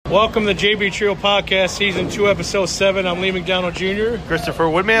Welcome to the JB Trio Podcast, Season 2, Episode 7. I'm Lee McDonald Jr. Christopher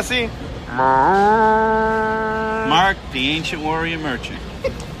Woodmansey. Mark, the Ancient Warrior Merchant.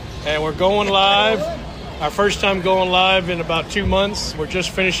 And we're going live. Our first time going live in about 2 months. We're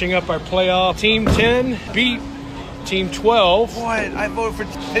just finishing up our playoff. Team 10 beat Team 12. What? I voted for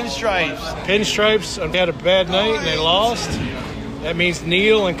Pinstripes. Pinstripes had a bad night and they lost. That means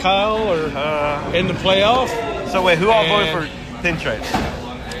Neil and Kyle are in the playoff. So wait, who all voted for Pinstripes?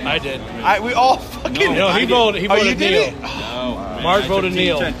 I did. We all fucking. No, he voted. He voted you did Neil. it? No, man, Mark I voted took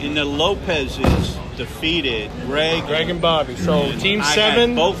Neil. Team 10. And the Lopez's defeated Greg and Bobby. So Team I 7.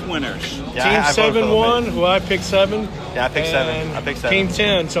 had both winners. Yeah, Team 7 won, who I picked 7. Yeah, I picked 7. And I picked 7. Team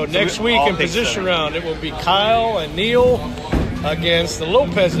 10. So next we week all in picked position 7. round, it will be Kyle and Neil against the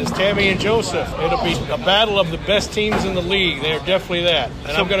Lopez's, Tammy and Joseph. It'll be a battle of the best teams in the league. They are definitely that.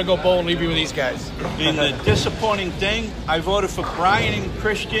 And I'm going to go bold and leave you with these guys. And the disappointing thing, I voted for Brian and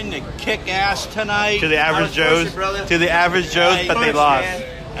Christian to kick ass tonight. To the average Joes. To the average Joes, but they lost.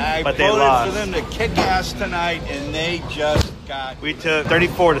 I But they voted lost. for them to kick ass tonight, and they just got. We took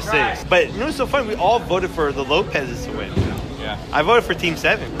 34-6. But you know what's so funny? We all voted for the Lopez's to win. Yeah. I voted for Team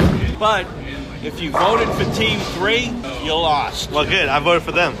 7. But if you voted for Team 3, you lost. Well, good. I voted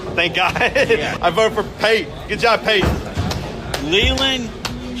for them. Thank God. Yeah. I voted for Pate. Good job, Pate. Leland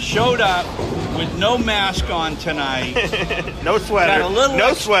showed up with no mask on tonight. No sweater. Got a little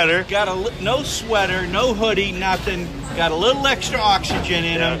no sweater. No sweater, no hoodie, nothing. Got a little extra oxygen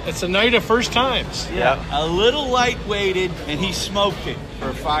in him. It's a night of first times. Yeah. A little lightweighted, and he smoked it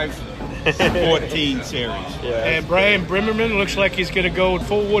for 5-14 series. Yeah. And Brian Brimmerman looks like he's going to go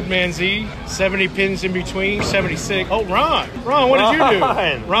full Woodman Z. 70 pins in between, 76. Oh, Ron. Ron, what did you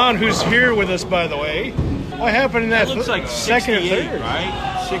do? Ron, who's here with us, by the way. What happened in that? That looks like second and 68, third?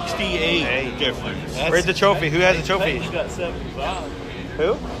 right? 68 difference. Where's the trophy? Who has the trophy? got 75.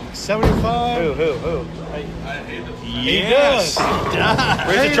 Who? 75? Who? Yes.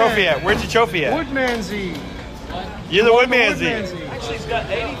 Where's the trophy at? Where's the trophy at? Woodman Z. You're the Woodman Woodmansey. Z. Actually, he's got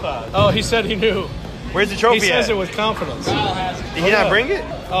 85. Oh, he said he knew. Where's the trophy He says at? it with confidence. Did he not bring it?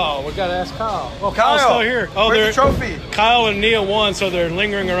 Oh, we got to ask Kyle. Well, Kyle, Kyle's still here. Oh, where's the trophy? Kyle and Neil won, so they're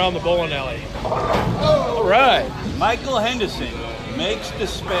lingering around the bowling alley. All right. Michael Henderson makes the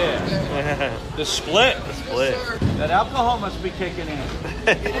spare. The split. Split. That alcohol must be kicking in.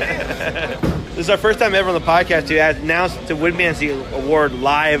 This is our first time ever on the podcast to announce the Woodmansey Award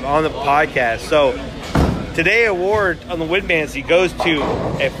live on the podcast. So today's award on the Woodmansey goes to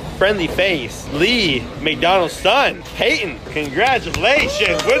a friendly face, Lee McDonald's son, Peyton.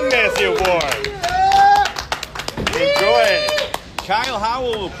 Congratulations, Woodmansey Award. Enjoy it. Kyle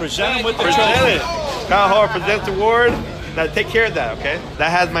Howell will present him with the Present trophy. it. Kyle Howard presents the award. Now take care of that, okay? That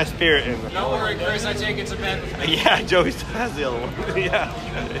has my spirit in it. Don't worry, Chris. I take it to bed with me. Yeah, Joey still has the other one. Yeah.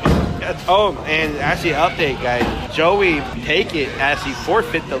 Oh, and actually, update, guys. Joey take it as he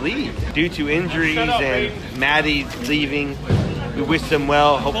forfeit the lead due to injuries and Maddie leaving. We wish them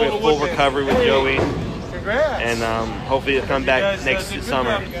well. Hopefully, a full recovery with Joey. Congrats. And hopefully, he'll come back next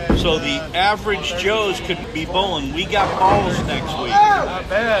summer. So the average Joes could be bowling. We got balls next week. Not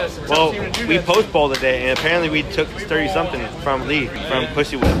bad. It's a tough Well, team to do we that. post bowled today, and apparently we took 30-something from Lee, from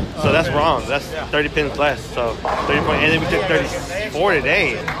Pussy Whip. So that's wrong. That's 30 pins less. So 30 points. And then we took 34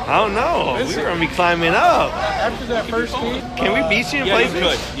 today. I don't know. We're going to be climbing up. After that first meet, Can we beat you in Yeah, you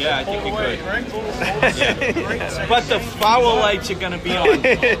places? could. Yeah, I think you could. But the foul lights are going to be on.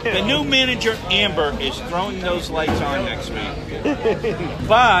 The new manager, Amber, is throwing those lights on next week.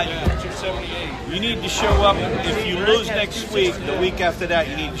 But you need to show up. If you lose next week, the week after that,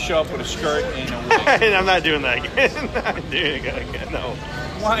 you need to show up with a skirt and a wig. And I'm not doing that again. Not doing it again. No.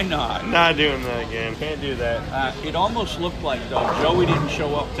 Why not? Not doing that again. Can't do that. It almost looked like, though, Joey didn't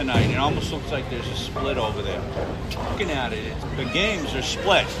show up tonight. It almost looks like there's a split over there. Looking at it, the games are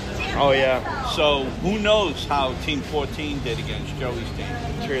split. Oh, yeah. So who knows how Team 14 did against Joey's team?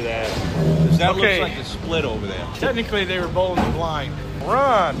 True that. 'Cause that Okay. looks like a split over there. technically they were bowling the blind.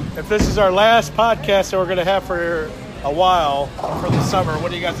 Ron, if this is our last podcast that we're going to have for a while for the summer, what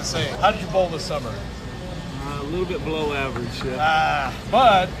do you got to say? How did you bowl this summer? A little bit below average.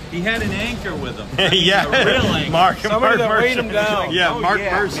 But He had an anchor with him. Yeah. A real anchor. Mark somebody that Mercer. weighed him down. Yeah, Oh, Mark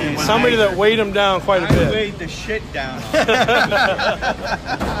yeah. Mercer. Somebody that weighed him down quite a I bit. weighed the shit down.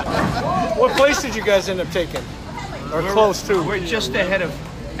 What place did you guys end up taking? Or close to? We're just ahead of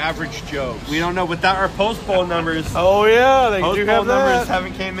average Joes. We don't know without our post poll numbers. Oh yeah, they Post do poll have numbers that.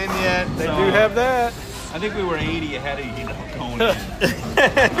 haven't came in yet. They So- do have that. I think we were 80 ahead of you, Conan.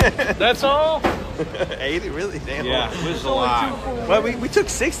 That's all? 80, really? Damn. Yeah, it was a lot. Well, we took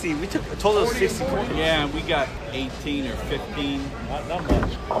 60. We took a total of 60 points. Yeah, we got 18 or 15. Not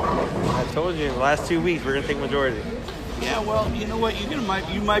much. Told you, in the last 2 weeks, we're going to take majority. Yeah, well, you know what?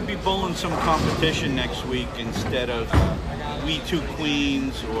 You might be bowling some competition next week instead of We Two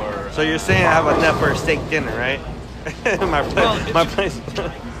Queens or. So you're saying I have enough for a steak dinner, right? my place.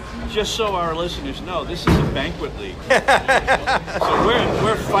 Just so our listeners know, this is a banquet league. So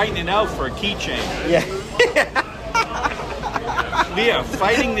we're fighting it out for a keychain. Yeah. We are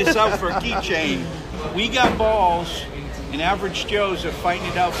fighting this out for a keychain. We got balls, and Average Joes are fighting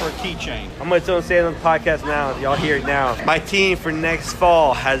it out for a keychain. I'm going to say it on the podcast now. Y'all hear it now. My team for next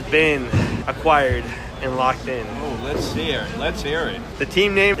fall has been acquired and locked in. Oh, let's hear it. Let's hear it. The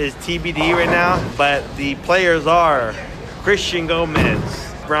team name is TBD right now, but the players are Christian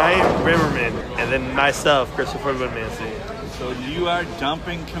Gomez, Brian Brimmerman, and then myself, Christopher Woodmansey. So you are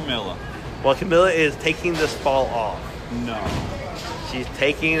dumping Camilla. Well, Camilla is taking this fall off. No. She's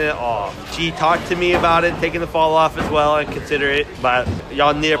taking it off. She talked to me about it, taking the fall off as well, and consider it. But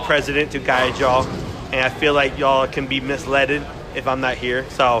y'all need a president to guide y'all, and I feel like y'all can be misled if I'm not here.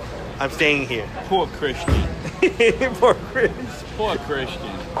 So I'm staying here. Poor Christian. Poor Chris. Poor Christian.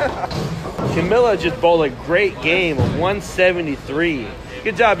 Camilla just bowled a great game of 173.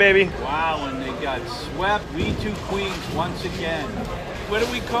 Good job, baby. Wow, and they got swept. We Two Queens once again. What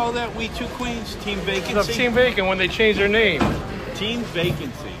do we call that? We Two Queens? Team Vacancy? No, Team Vacant when they changed their name. Team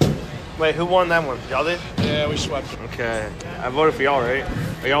Vacancy. Wait, who won that one? Y'all did? Yeah, we swept. Okay. I voted for y'all, right?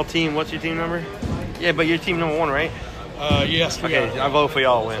 Are y'all team, what's your team number? Yeah, but you're team number 1, right? Yes, we Okay, are. I vote for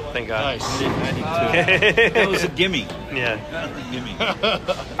y'all to win. Thank God. Nice. That was a gimme. Yeah. That was a gimme.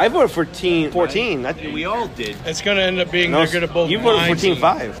 I voted for team 14. We all did. It's going to end up being No, they're going to both you voted for 9 team seed.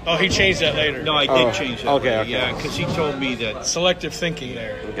 5. Oh, he changed that later. No, I did Oh, change that. okay, later. okay. Yeah, because he told me that. Selective thinking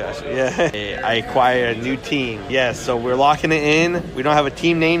there. Gotcha. Yeah. I acquired a new team. Yes, so we're locking it in. We don't have a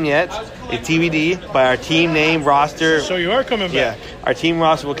team name yet. It's TBD, but our team name roster. So you are coming Yeah, back. our team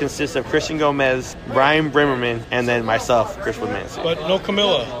roster will consist of Christian Gomez, Brian Brimmerman, and then myself, Chris Woodmansey. But no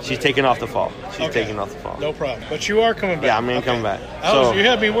Camilla. She's taking off the fall. She's Okay. taking off the fall. No problem. But you are coming back. Yeah, I'm gonna come back. You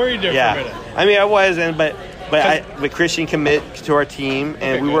had me worried there for a minute. I mean, I was, but Christian commit to our team,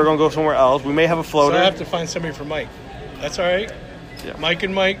 and Okay, we good. were gonna go somewhere else. We may have a So floater. I have to find somebody for Mike. That's all right. Yeah. Mike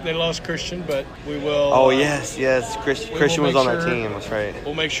and Mike, they lost Christian, but we will. Oh yes. Christian was make on that sure- team. That's right.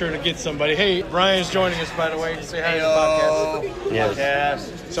 We'll make sure to get somebody. Hey, Brian's joining us, by the way. Say hi to the podcast.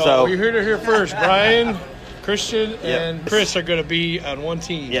 Yes. So you heard it here first. Brian, Christian, Yep. and Chris are going to be on one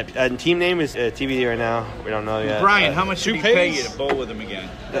team. Yep. And team name is TBD right now. We don't know yet. Brian, how much did he Two pay pays? you to bowl with him again?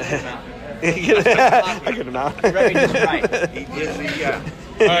 A good amount. Revenue's right. He gives the, yeah.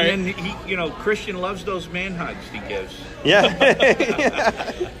 All right. And then Christian loves those man hugs he gives.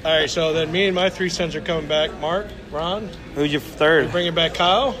 Yeah. All right, so then me and my 3 sons are coming back. Mark, Ron, Who's your third? bringing back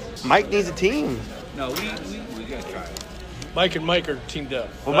Kyle. Mike needs a team. No, we gotta try it. Mike and Mike are teamed up.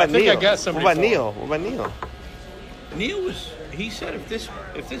 What But I about think Neil? I got somebody What about for him. Neil? What about Neil? Neil he said if this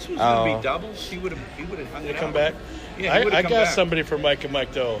was Oh. gonna be doubles, he would have hung They it come out. back. Yeah, he would've I come got back. somebody for Mike and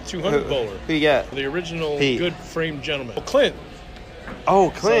Mike, though. 200 bowler. Who you got? The original Pete. good frame gentleman. Well, Clint.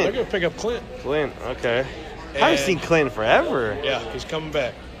 Oh, So they're Clint. going to pick up Clint. Clint. Okay. I haven't seen Clint forever. Yeah, he's coming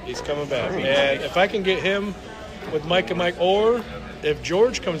back. He's coming back. And if I can get him with Mike and Mike, or if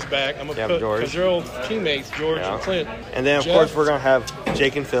George comes back, I'm going to Yeah, put, George. because they're old teammates, George Yeah. and Clint. And then, of Jeff. course, we're going to have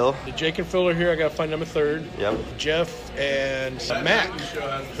Jake and Phil. Jake and Phil are here. I got to find them a third. Yep. Jeff and Matt,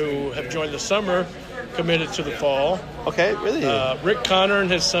 who have joined the summer, committed to the fall. Okay, really? Rick Connor and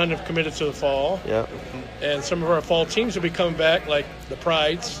his son have committed to the fall. Yep. And some of our fall teams will be coming back, like the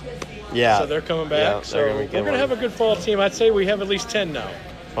Prides. Yeah. So they're coming Yeah, back. So they're we're gonna get going to one. have a good fall team. I'd say we have at least 10 now.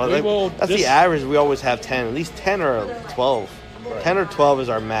 Well, We will- that's this- the average. We always have 10. At least 10 or 12. 10 or 12 is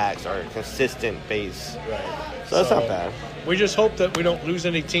our max, our consistent base. Right. So that's not bad. We just hope that we don't lose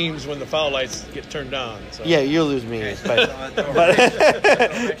any teams when the foul lights get turned on. So. Yeah, you'll lose me. But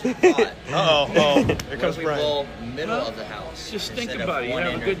Uh-oh. Oh, here comes We Brian. bowl middle of the house. Just think instead of about it. You one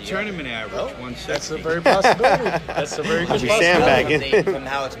have a end or good the tournament average, Well, 160. that's a very possibility. That's a very good Be possibility. sandbagging. From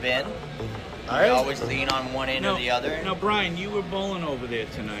how it's been, All we right. always lean on one end or the other. Now, Brian, you were bowling over there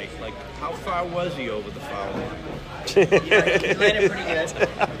tonight. Like, how far was he over the foul line? He landed pretty good.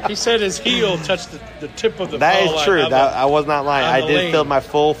 He said his heel touched the tip of the That foul is line. true. on That, the- I was not lying. on I the did lane. feel my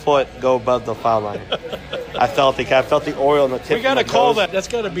full foot go above the foul line. I felt it. I felt the oil on the tip. We got to of my call toes. that. That's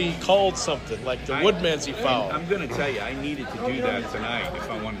got to be called something, like the Woodmansey foul. I'm going to tell you, I needed to do that tonight if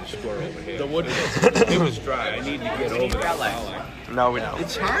I wanted to score over here. The Woodmansey. It was dry. I needed to get over that foul line. No, we don't.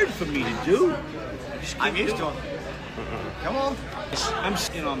 It's hard for me to do. I'm used to him. Come on. I'm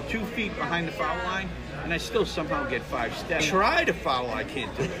 2 feet behind the foul line, and I still somehow get 5 steps. I try to foul, I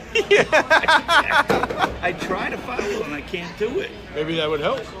can't do it. I try to foul, and I can't do it. Maybe that would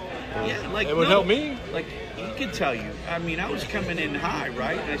help. Yeah, like It would help me. Like he could tell you. I mean, I was coming in high,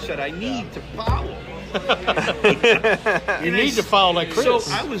 right? And I said I need to follow. You need to foul like Chris.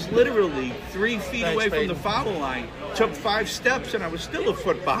 So I was literally 3 feet Thanks, away from the Peyton. foul line. Took 5 steps, and I was still a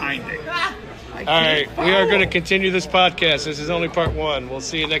foot behind it. All right, we are going to continue this podcast. This is only part 1. We'll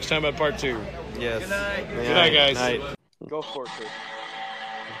see you next time on part 2. Yes. Good night, guys. Night. Go for it, Chris.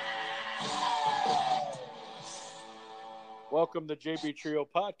 Welcome to JB Trio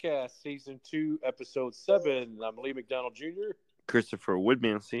Podcast, Season 2, Episode 7. I'm Lee McDonald Jr. Christopher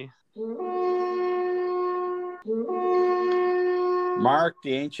Woodmansey. Mark,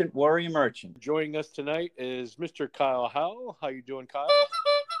 the ancient warrior merchant. Joining us tonight is Mr. Kyle Howell. How you doing, Kyle?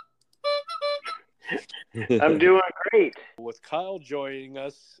 I'm doing great. With Kyle joining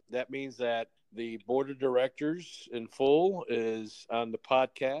us, that means that the board of directors in full is on the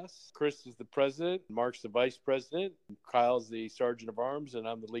podcast. Chris is the president, Mark's the vice president, Kyle's the sergeant of arms, and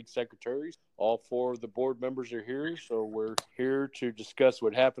I'm the league secretary. All 4 of the board members are here, so we're here to discuss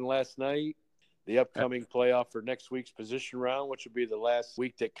what happened last night, the upcoming playoff for next week's position round, which will be the last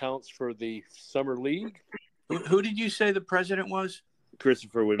week that counts for the summer league. Who did you say the president was?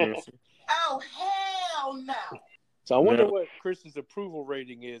 Christopher Woodmansey. Oh, hell no. So I wonder what Chris's approval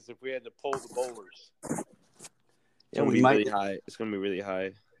rating is if we had to poll the bowlers. It's gonna be really high. It's gonna be really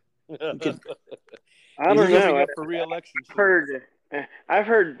high. I don't He's giving know. up for re-election. I've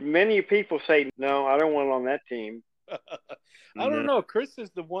heard many people say, no, I don't want on that team. I don't know. Chris is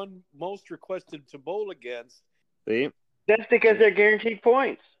the one most requested to bowl against. See? That's because they're guaranteed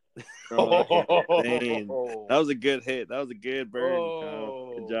points. Dang. That was a good hit. That was a good burn.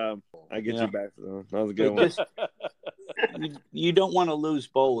 Kyle. Good job. I get you back for that. That was a good one. You don't want to lose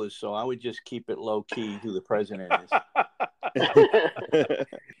bowlers, so I would just keep it low key who the president is.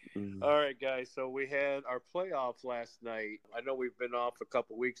 All right, guys. So we had our playoffs last night. I know we've been off a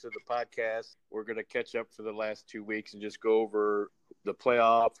couple weeks of the podcast. We're going to catch up for the last 2 weeks and just go over the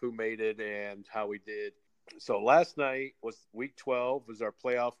playoff, who made it, and how we did. So last night was week 12, was our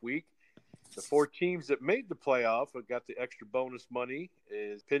playoff week. The 4 teams that made the playoff and got the extra bonus money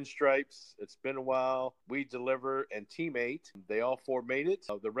is Pinstripes, It's Been a While, We Deliver, and Teammate. They all 4 made it.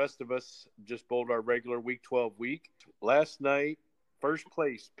 The rest of us just bowled our regular week 12 week. Last night, first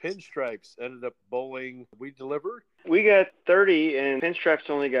place, Pinstripes ended up bowling We Deliver. We got 30 and Pinstripes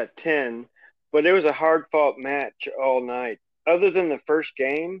only got 10, but it was a hard-fought match all night. Other than the first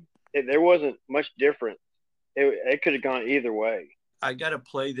game, there wasn't much difference. It could have gone either way. I got to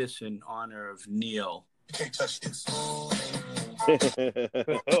play this in honor of Neil. You can't touch this. Oh, You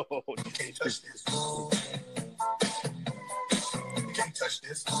can't touch this. You can't touch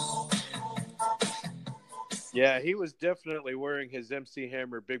this. yeah, he was definitely wearing his MC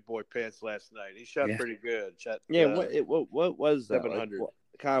Hammer big boy pants last night. He shot pretty good. Shot, What was that? 700.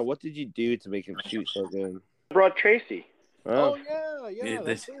 Kyle, what did you do to make him shoot so good? I brought Tracy. Oh, yeah,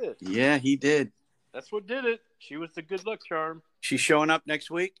 that's it. Yeah, he did. That's what did it. She was the good luck charm. She's showing up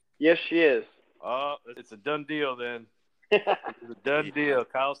next week? Yes, she is. It's a done deal then. It's a done deal.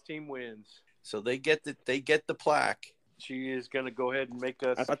 Kyle's team wins. So they get the plaque. She is going to go ahead and make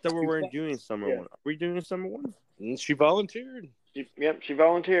us. I thought we weren't doing summer one. Are we doing a summer one? She volunteered. She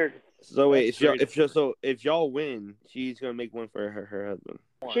volunteered. So wait, That's if y'all win, she's gonna make one for her husband.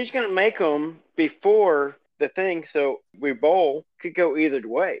 She's going to make them before the thing, so we bowl. Could go either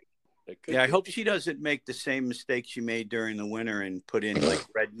way. Yeah, I hope she doesn't make the same mistake she made during the winter and put in like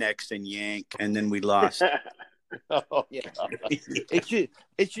Rednecks and Yank, and then we lost. Oh, yeah. It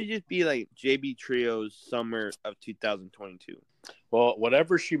should just be like JB Trio's summer of 2022. Well,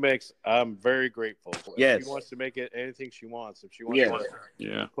 whatever she makes, I'm very grateful. Yes. If she wants to make it anything she wants. If she wants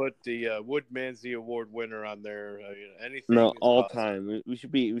Yeah. to put the Woodmansey Award winner on there, anything. No, is all possible. time. We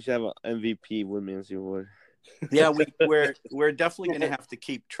should have an MVP Woodmansey Award. Yeah, we're definitely going to have to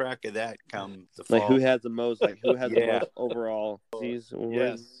keep track of that come the fall. Like who has the most the Yeah. most overall season?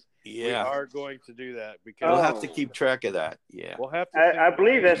 Yes. Yeah. We are going to do that because We'll have to keep track of that. Yeah. we'll have to. I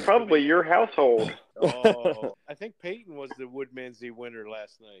believe that's probably your household. Oh, I think Peyton was the Woodmansey winner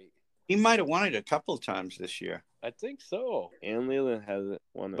last night. He might have won it a couple of times this year. I think so. And Leland hasn't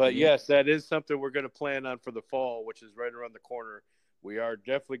won it. But yes, that is something we're going to plan on for the fall, which is right around the corner. We are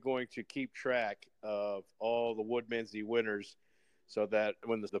definitely going to keep track of all the Woodmansey winners so that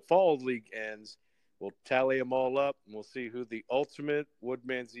when the fall league ends, we'll tally them all up and we'll see who the ultimate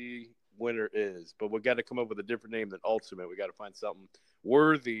Woodmansey winner is. But we've got to come up with a different name than ultimate. We got to find something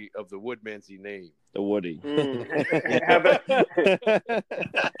worthy of the Woodmansey name. The Woody. How about-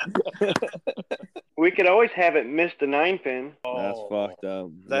 we could always have it miss the 9-pin. That's fucked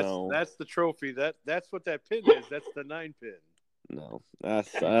up. That's the trophy. That's what that pin is. That's the 9-pin. No,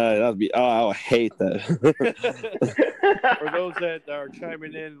 that'd be. Oh, I would hate that. For those that are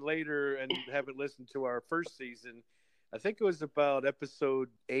chiming in later and haven't listened to our first season, I think it was about episode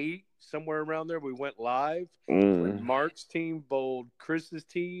 8, somewhere around there. We went live when Mark's team bowled Chris's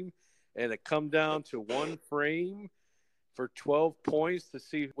team, and it come down to one frame for 12 points to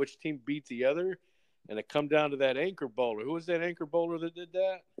see which team beat the other. And it come down to that anchor bowler. Who was that anchor bowler that did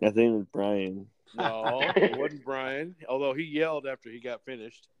that? I think it was Brian. No, it wasn't Brian, although he yelled after he got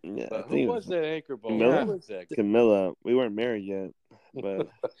finished. Yeah, But I think who it was that anchor bowler? Camilla? Who was that? Camilla. We weren't married yet, but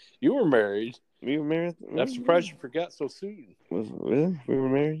You were married. we were married. I'm surprised you forgot so soon. Really? We were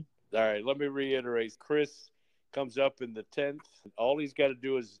married? All right, let me reiterate. Chris comes up in the 10th. All he's got to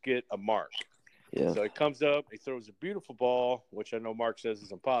do is get a mark. Yeah. So he comes up, he throws a beautiful ball, which I know Mark says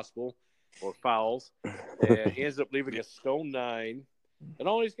is impossible, or fouls, and he ends up leaving a stone 9. And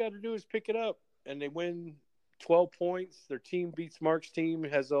all he's got to do is pick it up, and they win 12 points. Their team beats Mark's team,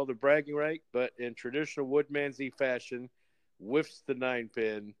 has all the bragging right, but in traditional Woodmansey fashion, whiffs the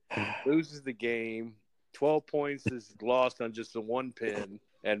 9-pin, loses the game. 12 points is lost on just the 1 pin,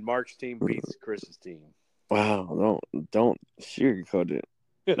 and Mark's team beats Chris's team. Wow. Don't sugarcoat it.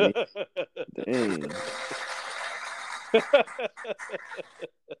 Dang.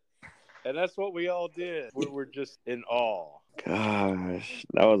 And that's what we all did. We were just in awe. Gosh,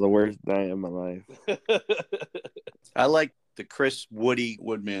 that was the worst night of my life. I like the Chris Woody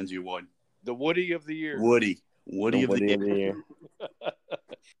Woodmansey Award. The Woody of the Year. Woody The of the Woody year. of the year.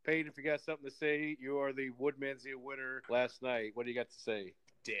 Payne, if you got something to say, you are the Woodmansey winner last night. What do you got to say?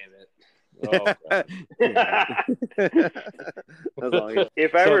 Damn it. Oh, God. That's all I got.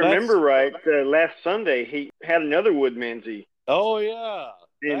 If I So remember right, last Sunday he had another Woodmansey. Oh, yeah.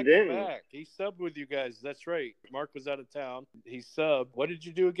 And Back then- to back. He subbed with you guys. That's right. Mark was out of town. He subbed. What did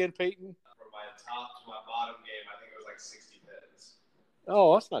you do again, Peyton? From my top to my bottom game, I think it was like 60 pins.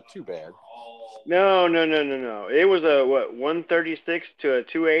 Oh, that's not too bad. All No. It was a 136 to a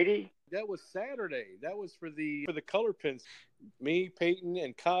 280. That was Saturday. That was for the color pins. Me, Peyton,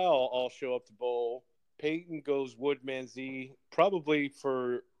 and Kyle all show up to bowl. Peyton goes Woodmansey probably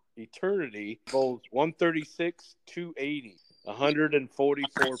for eternity. Bowls 136, 280.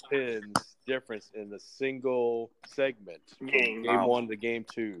 144 pins difference in the single segment from Game. game 1 to game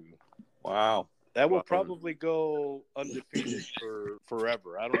 2. Wow. That will probably go undefeated for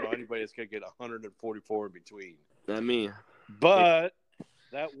forever. I don't know anybody that's going to get 144 in between. Not me. But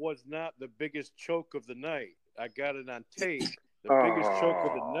that was not the biggest choke of the night. I got it on tape. The biggest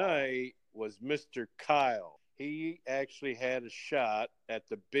choke of the night was Mr. Kyle. He actually had a shot at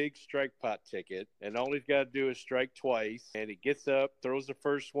the big strike pot ticket, and all he's got to do is strike twice. And he gets up, throws the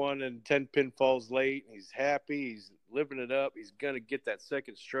first one, and 10 pin falls late. He's happy. He's living it up. He's going to get that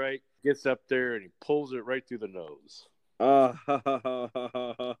second strike. Gets up there, and he pulls it right through the nose. Oh.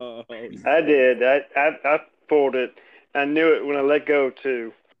 I did. I pulled it. I knew it when I let go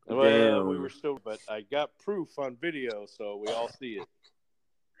too. Well, Damn. we were still, but I got proof on video, so we all see it.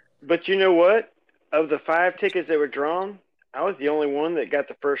 But you know what? Of the 5 tickets that were drawn, I was the only one that got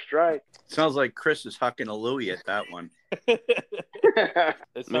the first strike. Sounds like Chris is hucking a Louie at that one. It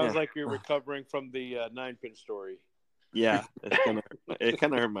sounds Man. like you're recovering from the 9-pin story. Yeah, it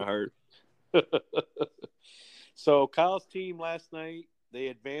kind of hurt my heart. So Kyle's team last night, they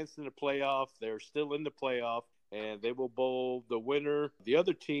advanced in the playoff. They're still in the playoff, and they will bowl the winner. The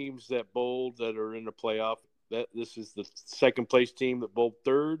other teams that bowled that are in the playoff, this is the second place team that bowled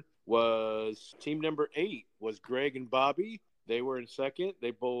third, was team number 8 was Greg and Bobby. They were in second. They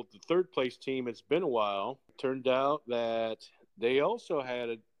bowled the third place team. It's been a while. Turned out that they also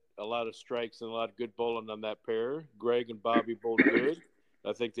had a lot of strikes and a lot of good bowling on that pair. Greg and Bobby bowled good.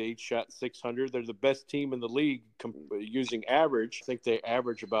 I think they each shot 600. They're the best team in the league using average. I think they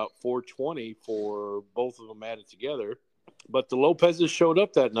average about 420 for both of them added together. But the Lopez's showed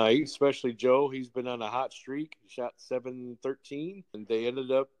up that night, especially Joe. He's been on a hot streak. He shot 713, and they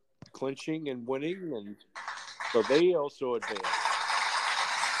ended up clinching and winning, and so they also advanced.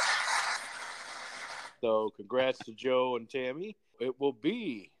 So congrats to Joe and Tammy. It will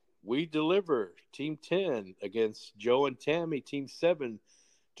be We Deliver Team 10 against Joe and Tammy Team 7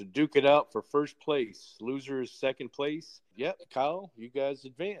 to duke it out for first place. Loser is second place. Yep, Kyle, you guys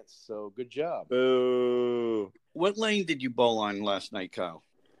advanced, so good job. Boo. What lane did you bowl on last night, Kyle?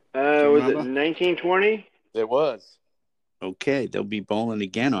 Was it remember? 1920? It was Okay, they'll be bowling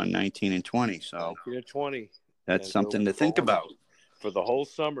again on 19 and 20, so 20 that's And something to think about. for the whole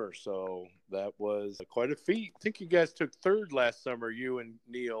summer. So that was quite a feat. I think you guys took third last summer, you and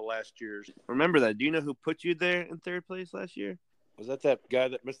Neil last year. Remember that? Do you know who put you there in third place last year? Was that guy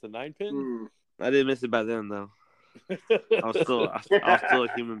that missed the 9-pin? Hmm. I didn't miss it by then, though. I'm still a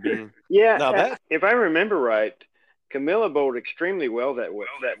human being. Yeah, Now that- if I remember right, Camilla bowled extremely well that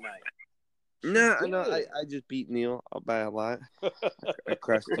night. No, I just beat Neil by a lot. I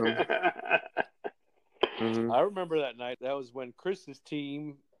crushed him. Mhm. I remember that night. That was when Chris's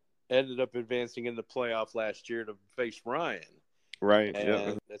team ended up advancing in the playoff last year to face Ryan. Right. And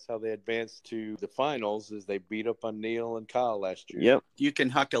Yep. that's how they advanced to the finals, is they beat up on Neil and Kyle last year. Yep. You can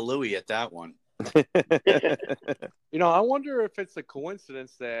huck a Louie at that one. You know, I wonder if it's a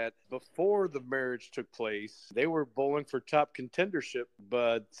coincidence that before the marriage took place, they were bowling for top contendership,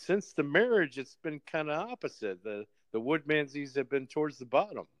 but since the marriage, it's been kind of opposite. The Woodmansies have been towards the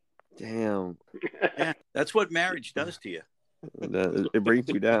bottom. Damn. Yeah, that's what marriage does to you. It brings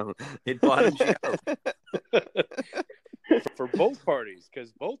you down. It bottoms you out. For both parties,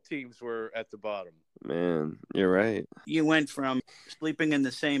 because both teams were at the bottom. Man, you're right. You went from sleeping in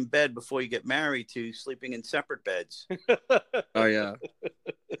the same bed before you get married to sleeping in separate beds. Oh yeah.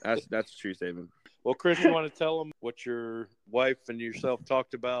 That's a true statement. Well, Chris, you want to tell them what your wife and yourself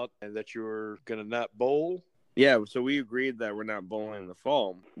talked about, and that you were going to not bowl? Yeah, so we agreed that we're not bowling in the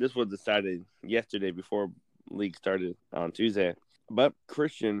fall. This was decided yesterday before league started on Tuesday. But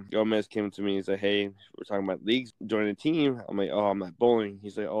Christian Gomez came to me and said, "Hey, we're talking about leagues, join a team." I'm like, "Oh, I'm not bowling."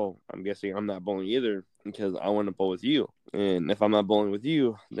 He's like, "Oh, I'm guessing I'm not bowling either because I want to bowl with you. And if I'm not bowling with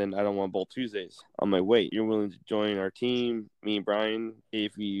you, then I don't want to bowl Tuesdays." I'm like, "Wait, you're willing to join our team, me and Brian,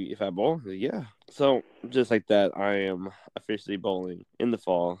 if I bowl?" He's like, "Yeah." So just like that, I am officially bowling in the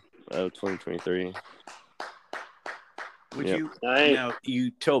fall of 2023. Would Yep. you? Nice. Now,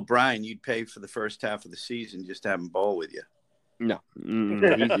 you told Brian you'd pay for the first half of the season just to have him bowl with you. No,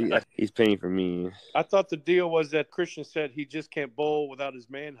 he's paying for me. I thought the deal was that Christian said he just can't bowl without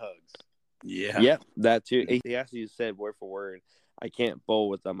his man hugs. Yeah. Yep, that too. He actually said word for word, "I can't bowl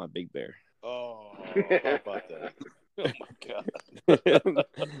without my big bear." Oh, how about that? Oh, my God.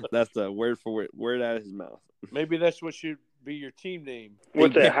 That's the word for word out of his mouth. Maybe that's what should be your team name.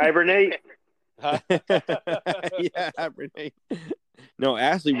 What's that, hibernate? Yeah, hibernate. No,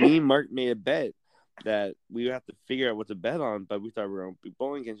 actually, me and Mark made a bet that we have to figure out what to bet on, but we thought we were going to be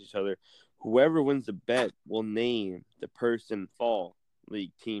bowling against each other. Whoever wins the bet will name the person fall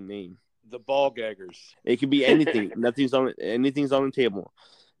league team name. The Ball Gaggers. It could be anything. Anything's on the table.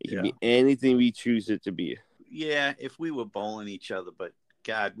 It can be anything we choose it to be. Yeah, if we were bowling each other, but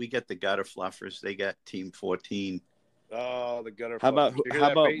God, we get the gutter fluffers. They got Team 14. Oh, the gutter. How about fluffers. You hear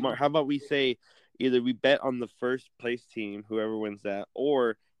that, Peyton? Mark, how about we say either we bet on the first place team, whoever wins that,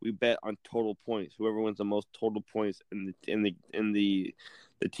 or we bet on total points, whoever wins the most total points in the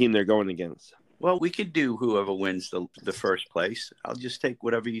team they're going against. Well, we could do whoever wins the first place. I'll just take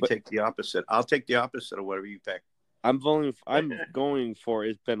whatever you take the opposite. I'll take the opposite of whatever you pick. I'm going for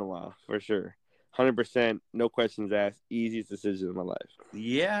It's Been a While for sure. 100%, no questions asked. Easiest decision in my life.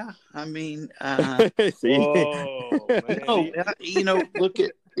 Yeah, I mean, See? Whoa, man. no, look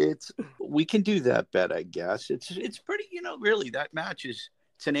at it's. We can do that bet, I guess. It's pretty. Really, that match it's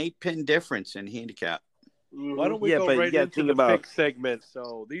an 8-pin difference in handicap. Why don't we Yeah, go but right you gotta into think the about- pick segment?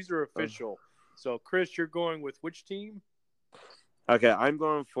 So these are official. So, Chris, you're going with which team? Okay, I'm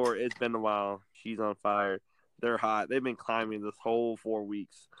going for It's Been a While. She's on fire. They're hot. They've been climbing this whole 4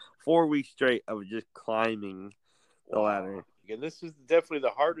 weeks. 4 weeks straight of just climbing the ladder. Again, this is definitely the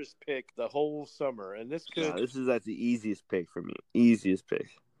hardest pick the whole summer, and this could. This is like the easiest pick for me. Easiest pick.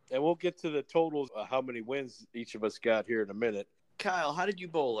 And we'll get to the totals, how many wins each of us got here in a minute. Kyle, how did you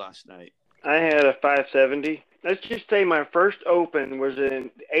bowl last night? I had a 570. Let's just say my first open was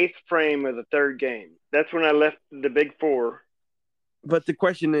in the 8th frame of the 3rd game. That's when I left the big 4. But the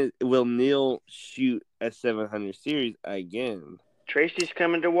question is, will Neil shoot a 700 series again? Tracy's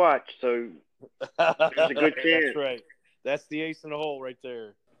coming to watch, so there's a good chance. That's right. That's the ace in the hole right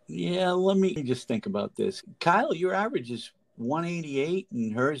there. Yeah, let me just think about this. Kyle, your average is 188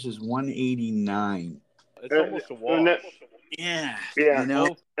 and hers is 189. It's almost a wash. Yeah. Yeah.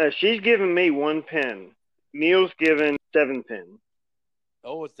 She's giving me 1 pin. Neil's giving 7 pins.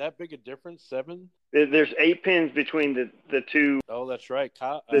 Oh, it's that big a difference? 7? There's 8 pins between the two. Oh, that's right.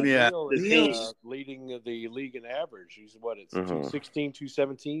 Yeah. Neil is Neil's- leading the league in average. He's what? It's Mhm. 216,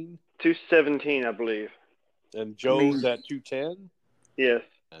 217? 217, I believe. And Joe's at 210? Yes.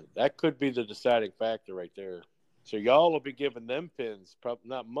 And that could be the deciding factor right there. So y'all will be giving them pins. Probably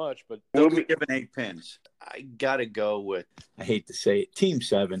not much, but We'll be giving 8 pins. I got to go with, I hate to say it, Team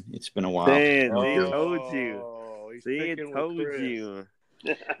 7. It's been a while. Dan, Oh, they told you. he's They picking with told Chris. you.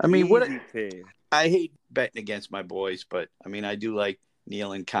 I mean, what Easy pick. I hate betting against my boys, but I mean, I do like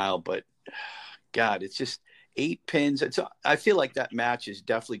Neil and Kyle, but God, it's just 8 pins. I feel like that match is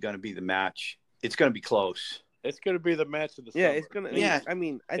definitely going to be the match. It's going to be close. It's going to be the match of the Yeah, summer. it's gonna. Yeah. I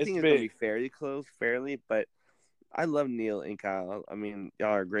mean, I It's think it's gonna be big. fairly close, but I love Neil and Kyle. I mean, y'all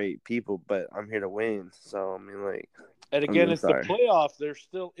are great people, but I'm here to win. So I mean, like, And again, I'm it's sorry. the playoffs. They're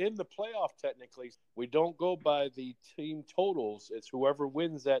still in the playoff technically. We don't go by the team totals. It's whoever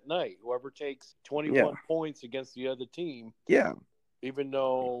wins that night. Whoever takes 21 points against the other team, Yeah, even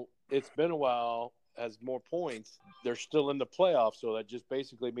though it's been a while, has more points, they're still in the playoffs. So that just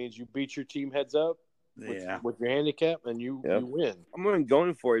basically means you beat your team heads up with your handicap and you win. I'm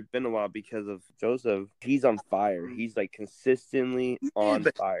going for it. It's been a while because of Joseph. He's on fire. He's like consistently on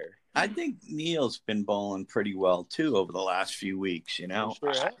fire. I think Neil's been bowling pretty well too over the last few weeks. You know,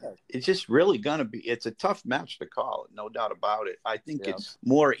 Sure has. it's just really gonna be. It's a tough match to call, no doubt about it. I think it's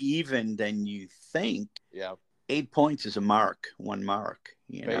more even than you think. Yeah. 8 points is one mark.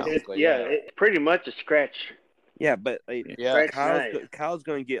 You know, Basically, it's pretty much a scratch. Yeah, but like, Yeah. Kyle's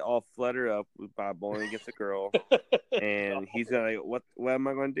going to get all fluttered up by bowling against a girl, and he's going to what am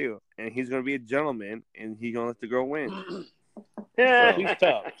I going to do? And he's going to be a gentleman, and he's going to let the girl win. Yeah. She's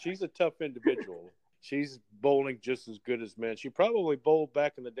tough. She's a tough individual. She's bowling just as good as men. She probably bowled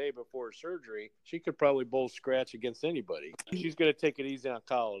back in the day before her surgery. She could probably bowl scratch against anybody. She's going to take it easy on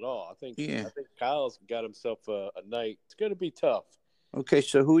Kyle at all. I think Kyle's got himself a night. It's going to be tough. Okay,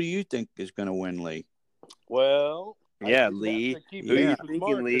 so who do you think is going to win, Lee? Well, yeah, I Lee. have to keep Who pace you with thinking,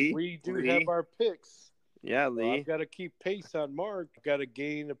 Mark, 'cause Lee? we do Lee? have our picks. Yeah, So Lee. I've got to keep pace on Mark. Got to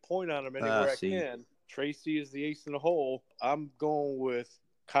gain a point on him anywhere I can. Tracy is the ace in the hole. I'm going with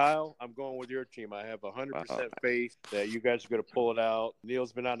Kyle. I'm going with your team. I have 100% faith that you guys are going to pull it out.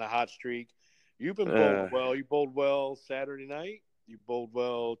 Neil's been on a hot streak. You've been bowling well. You bowled well Saturday night. You bowled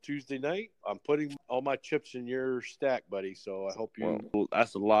well Tuesday night. I'm putting all my chips in your stack, buddy. So I hope you. Well,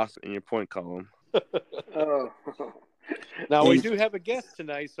 that's a loss in your point column. Oh. Now we do have a guest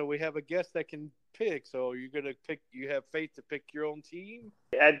tonight, so we have a guest that can pick. So you're gonna pick. You have faith to pick your own team.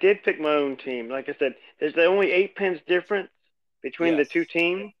 I did pick my own team. Like I said, there's only 8 pins difference between the two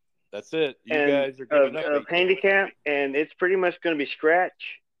teams. That's it. You guys are giving up of handicap, and it's pretty much going to be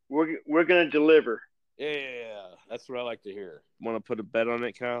scratch. We're going to deliver. Yeah, that's what I like to hear. Want to put a bet on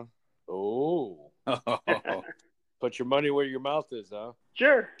it, Kyle? Oh. Put your money where your mouth is, huh?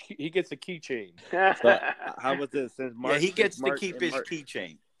 Sure. He gets a keychain. So, how about this? Since Mark, he gets to Mark, keep his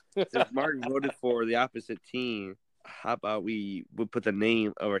keychain. Since Mark voted for the opposite team, how about we put the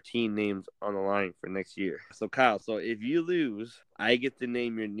name of our team names on the line for next year? So, Kyle, if you lose, I get to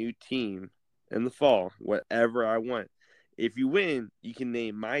name your new team in the fall, whatever I want. If you win, you can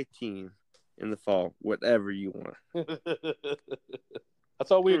name my team in the fall, whatever you want. I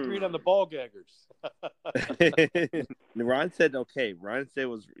thought we agreed on the ball gaggers. Ron said okay. Ron said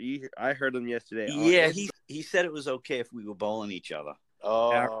I heard him yesterday. Yeah, he said it was okay if we were bowling each other.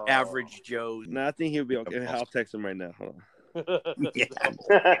 Oh. Average Joe. No, I think he'll be okay. I'll text him right now. Hold on.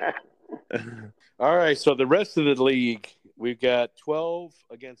 Yeah. All right, so the rest of the league, we've got 12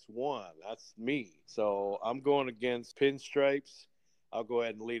 against 1. That's me. So I'm going against Pinstripes. I'll go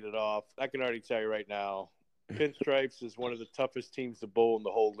ahead and lead it off. I can already tell you right now, Pinstripes is one of the toughest teams to bowl in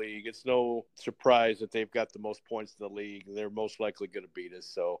the whole league. It's no surprise that they've got the most points in the league, and they're most likely going to beat us.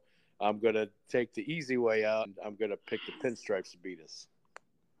 So I'm going to take the easy way out, and I'm going to pick the Pinstripes to beat us.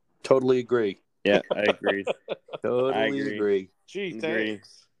 Totally agree. Yeah, I agree. Totally agree. Gee,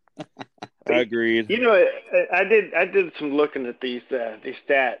 thanks. Agreed. You know, I did some looking at these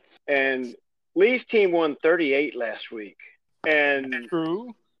stats, and Lee's team won 38 last week. And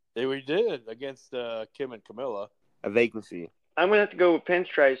True. Yeah, we did against Kim and Camilla. A vacancy. I'm gonna have to go with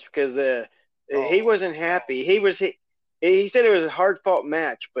Pinstripes because he wasn't happy. He said it was a hard fought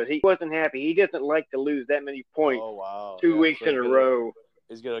match, but he wasn't happy. He doesn't like to lose that many points 2 weeks in a row.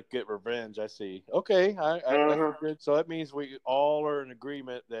 He's gonna get revenge. I see. Okay, I good. So that means we all are in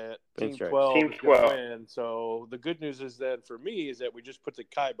agreement that Team 12 is gonna win. So the good news is that for me is that we just put the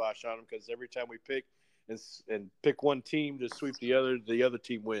kibosh on them because every time we pick and pick one team to sweep the other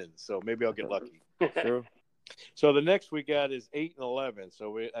team wins. So maybe I'll get lucky. True. So the next we got is 8 and 11.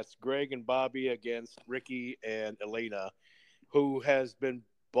 So that's Greg and Bobby against Ricky and Elena, who has been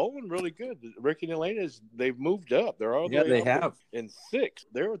bowling really good. Ricky and Elena they've moved up. They're all they have in 6th.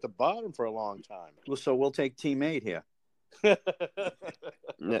 They're at the bottom for a long time. Well, so we'll take Team 8 here.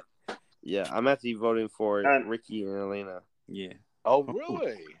 Yeah, I'm actually voting for Ricky and Elena. Yeah. Oh,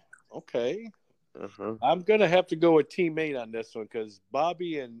 really? Okay. Uh-huh. I'm going to have to go with Team 8 on this one because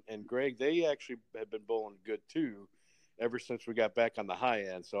Bobby and Greg, they actually have been bowling good too ever since we got back on the high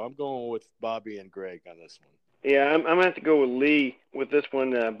end. So I'm going with Bobby and Greg on this one. Yeah, I'm going to have to go with Lee with this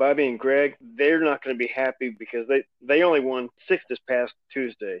one. Bobby and Greg, they're not going to be happy because they only won 6 this past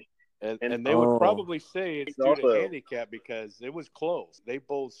Tuesday. And they would probably say it's due to handicap because it was close. They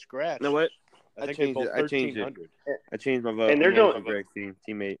both scratched. You know what? I think they both I changed it. 1,300. I changed my vote. And there's only Greg's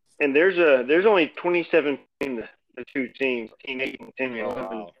teammate. And there's only 27 in the two teams, Team 8 and Team 11.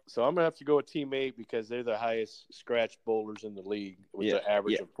 Wow. So I'm gonna have to go with Team 8 because they're the highest scratch bowlers in the league with an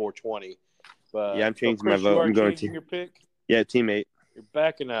average of 420. But I'm changing my Chris, vote. I'm going to your pick. Yeah, Team 8. You're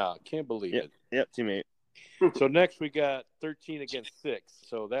backing out. Can't believe it. Yep, Team 8. So next we got 13 against 6.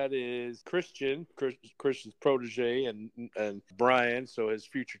 So that is Christian's protege and Brian, so his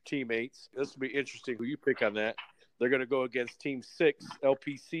future teammates. This will be interesting who you pick on that. They're going to go against Team 6,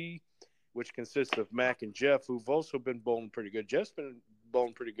 LPC, which consists of Mac and Jeff, who've also been bowling pretty good. Jeff's been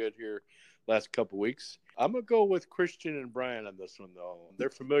bowling pretty good here last couple weeks. I'm going to go with Christian and Brian on this one, though. They're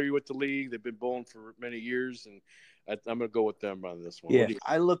familiar with the league. They've been bowling for many years, and I'm going to go with them on this one. Yeah,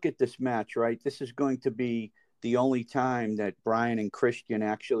 I look at this match, right? This is going to be the only time that Brian and Christian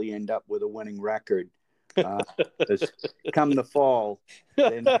actually end up with a winning record. Because come the fall,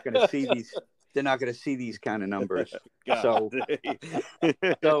 they're not going to see these. They're not going to see these kind of numbers. So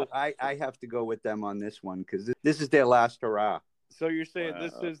I have to go with them on this one because this is their last hurrah. So you're saying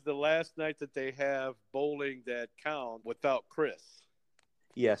this is the last night that they have bowling that count without Chris?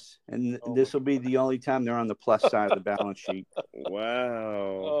 Yes, and this will be the only time they're on the plus side of the balance sheet.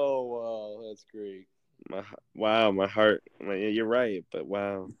 Wow. Oh, wow. That's great. My heart. You're right, but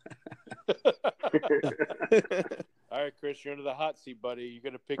wow. All right, Chris, you're under the hot seat, buddy. You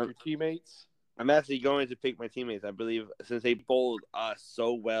going to pick your teammates? I'm actually going to pick my teammates. I believe since they bowled us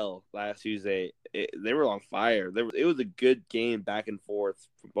so well last Tuesday, they were on fire. It was a good game back and forth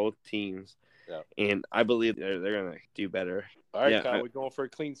for both teams. Yeah. And I believe they're going to do better. All right, Kyle, we're going for a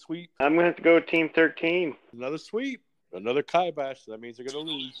clean sweep. I'm going to have to go with Team 13. Another sweep. Another kibosh. So that means they're going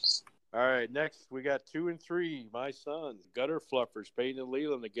to lose. All right, next we got 2 and 3. My sons, Gutter Fluffers, Peyton and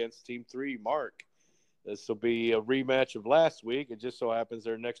Leland against Team 3, Mark. This will be a rematch of last week. It just so happens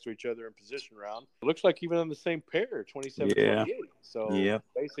they're next to each other in position round. It looks like even on the same pair, 27-28. So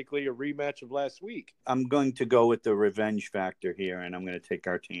basically a rematch of last week. I'm going to go with the revenge factor here, and I'm going to take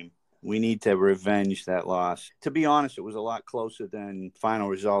our team. We need to revenge that loss. To be honest, it was a lot closer than final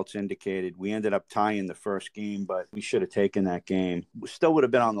results indicated. We ended up tying the first game, but we should have taken that game. We still would have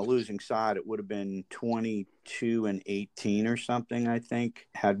been on the losing side. It would have been 22-18 or something, I think,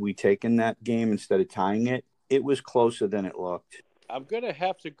 had we taken that game instead of tying it. It was closer than it looked. I'm going to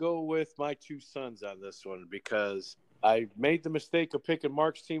have to go with my 2 sons on this one because I made the mistake of picking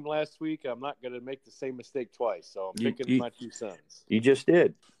Mark's team last week. I'm not going to make the same mistake twice, so I'm picking my 2 sons. You just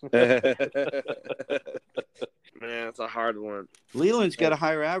did. Man, it's a hard one. Leland's got a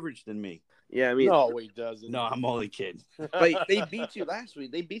higher average than me. Yeah, I mean, no, he doesn't. No, I'm only kidding. But they beat you last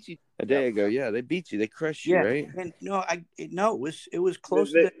week. They beat you a day ago. Yeah, they beat you. They crushed you, right? And it was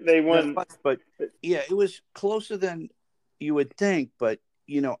closer. They won, but yeah, it was closer than you would think. But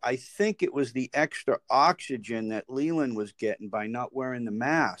I think it was the extra oxygen that Leland was getting by not wearing the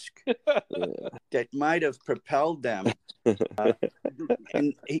mask that might have propelled them.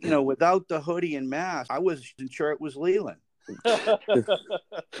 And without the hoodie and mask, I wasn't sure it was Leland.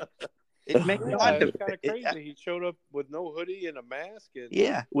 It makes it's kind of crazy. He showed up with no hoodie and a mask.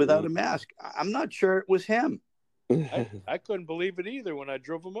 Without a mask. I'm not sure it was him. I couldn't believe it either when I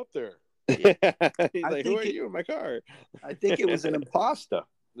drove him up there. He's like, who are you in my car? I think it was an imposter.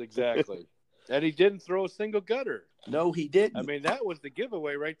 Exactly. And he didn't throw a single gutter. No, he didn't. I mean, that was the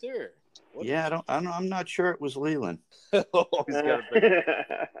giveaway right there. I'm not sure it was Leland. Well,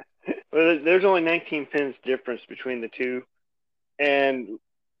 there's only 19 pins difference between the two. And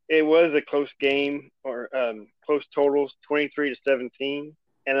it was a close game or close totals, 23-17.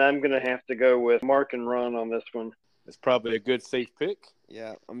 And I'm going to have to go with Mark and Ron on this one. It's probably a good safe pick.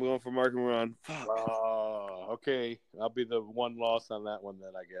 Yeah, I'm going for Mark and Ron. Okay. I'll be the one loss on that one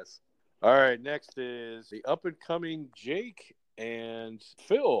then, I guess. All right, next is the up-and-coming Jake and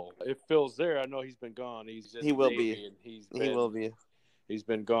Phil. If Phil's there, I know he's been gone. He will be. He's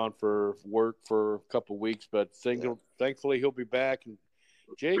been gone for work for a couple weeks, but thankfully he'll be back. And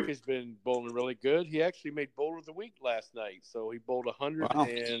Jake has been bowling really good. He actually made Bowler of the Week last night, so he bowled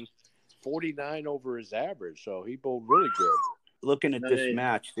 149 over his average. So he bowled really good. Looking at this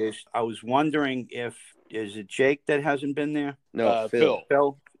match, I was wondering is it Jake that hasn't been there? No, Phil.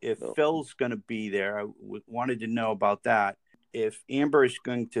 If Phil's going to be there, I wanted to know about that. If Amber is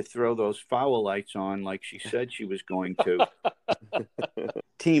going to throw those foul lights on like she said she was going to,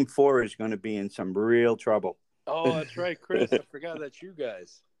 Team 4 is going to be in some real trouble. Oh, that's right, Chris. I forgot that's you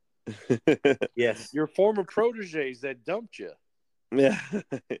guys. Yes. Your former proteges that dumped you. Yeah.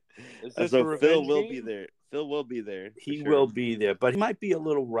 Is this so a Phil revenge will game? be there. Phil will be there. for He sure. will be there, but he might be a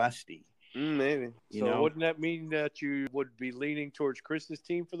little rusty. Maybe. You So know? wouldn't that mean that you would be leaning towards Chris's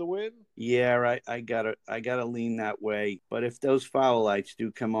team for the win? Yeah, I gotta lean that way. But if those foul lights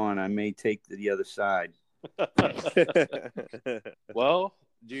do come on, I may take the other side. Well,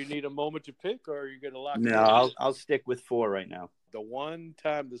 do you need a moment to pick, or are you going to lock it in? No, I'll stick with 4 right now. The one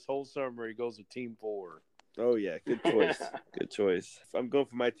time this whole summer he goes with Team 4. Oh yeah, good choice. Good choice. I'm going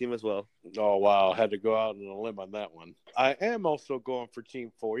for my team as well. Oh, wow. Had to go out on a limb on that one. I am also going for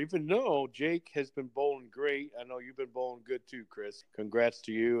Team 4, even though Jake has been bowling great. I know you've been bowling good too, Chris. Congrats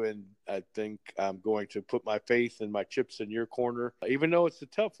to you, and I think I'm going to put my faith and my chips in your corner, even though it's a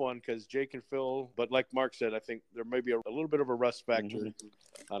tough one because Jake and Phil, but like Mark said, I think there may be a little bit of a rust factor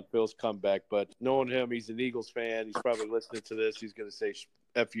on Phil's comeback, but knowing him, he's an Eagles fan. He's probably listening to this. He's going to say,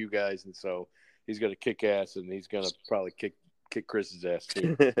 F you guys, and so he's going to kick ass, and he's going to probably kick Chris's ass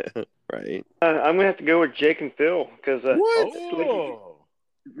too. Right. I'm gonna have to go with Jake and Phil because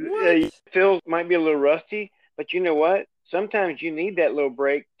Phil might be a little rusty, but you know what? Sometimes you need that little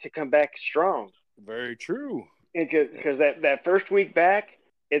break to come back strong. Very true. Because that first week back,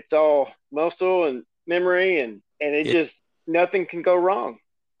 it's all muscle and memory, and it just nothing can go wrong.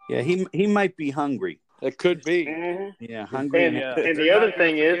 Yeah, he might be hungry. It could be. Mm-hmm. Yeah, hungry. And the other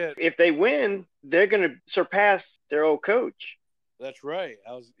thing is, if they win, they're going to surpass their old coach. That's right.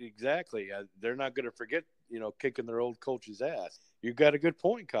 They're not going to forget, kicking their old coach's ass. You got a good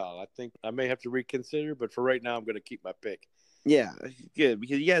point, Kyle. I think I may have to reconsider, but for right now, I'm going to keep my pick. Yeah, good,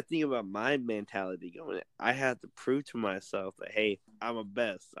 because you got to think about my mentality going in. I had to prove to myself that, hey, I'm the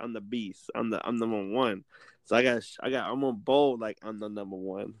best. I'm the beast. I'm number one. So I'm gonna bowl like I'm the number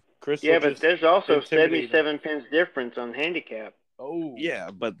one. Chris, yeah, but there's also 77 pins difference on handicap. Oh, yeah,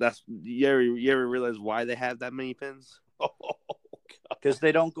 but that's you ever realize why they have that many pins? Because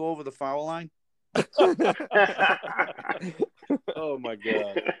they don't go over the foul line. Oh my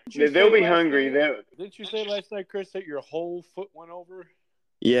God! They'll be hungry. Didn't you say last night, Chris, that your whole foot went over?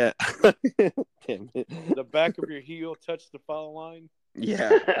 Yeah. Damn it. The back of your heel touched the foul line? Yeah,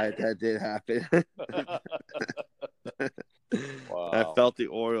 that did happen. Wow. I felt the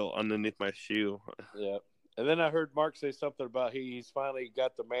oil underneath my shoe. Yeah. And then I heard Mark say something about he's finally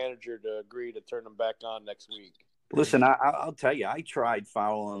got the manager to agree to turn him back on next week. Listen, I'll tell you, I tried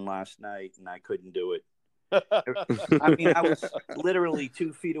fouling last night, and I couldn't do it. I mean, I was literally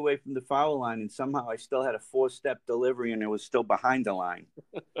 2 feet away from the foul line, and somehow I still had a 4-step delivery, and it was still behind the line.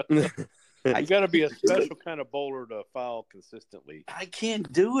 You got to be a special kind of bowler to foul consistently. I can't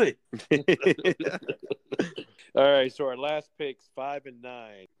do it. All right, so our last picks, 5 and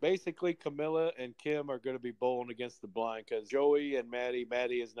 9. Basically, Camilla and Kim are going to be bowling against the blind because Joey and Maddie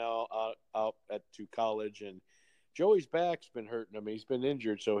is now out to college, and Joey's back's been hurting him. He's been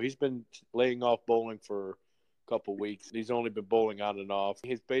injured, so he's been laying off bowling for a couple weeks. He's only been bowling on and off.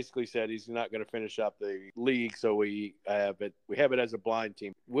 He's basically said he's not going to finish up the league, so we have it as a blind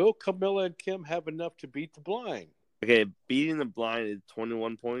team. Will Camilla and Kim have enough to beat the blind? Okay, beating the blind is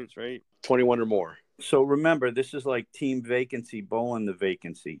 21 points, right? 21 or more. So remember, this is like team vacancy bowling the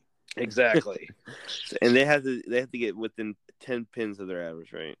vacancy. Exactly. And they have to get within 10 pins of their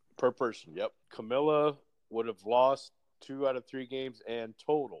average, right? Per person, yep. Camilla would have lost 2 out of 3 games and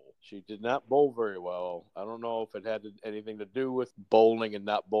total. She did not bowl very well. I don't know if it had anything to do with bowling and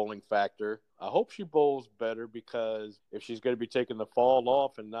not bowling factor. I hope she bowls better because if she's going to be taking the fall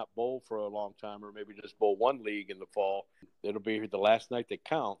off and not bowl for a long time, or maybe just bowl one league in the fall, it'll be the last night that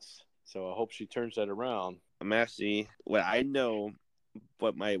counts. So I hope she turns that around. I'm actually, what I know,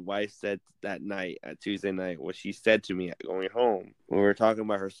 what my wife said that night, Tuesday night, what she said to me going home when we were talking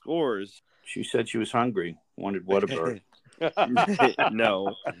about her scores. She said she was hungry, wanted Whataburger.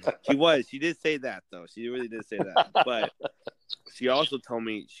 No, she was. She did say that, though. She really did say that. But she also told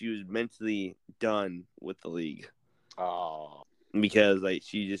me she was mentally done with the league. Oh. Because,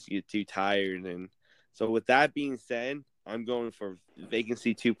 she just gets too tired. And so with that being said, I'm going for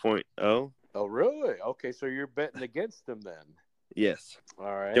vacancy 2.0. Oh, really? Okay, so you're betting against them then. Yes.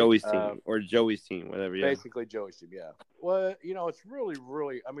 All right. Joey's team or Joey's team, whatever. Yeah. Basically Joey's team, yeah. Well, it's really,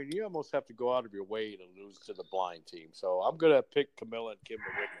 you almost have to go out of your way to lose to the blind team. So I'm going to pick Camilla and Kim to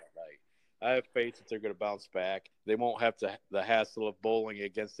win that night. I have faith that they're going to bounce back. They won't have the hassle of bowling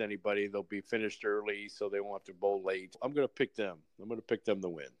against anybody. They'll be finished early, so they won't have to bowl late. I'm going to pick them. I'm going to pick them to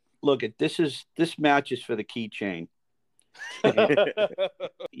win. Look, this match is for the keychain.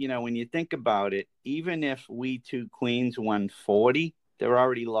 When you think about it, even if we 2 queens won 40, they're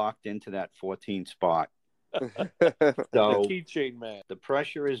already locked into that 14th spot. So keychain man, the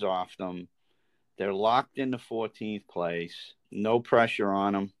pressure is off them. They're locked in the 14th place. No pressure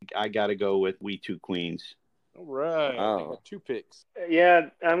on them. I got to go with we 2 queens. All right. Wow. I got 2 picks. Yeah,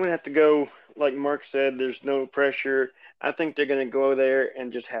 I'm going to have to go, like Mark said, there's no pressure. I think they're going to go there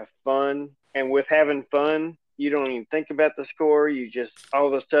and just have fun. And with having fun, you don't even think about the score. You just, all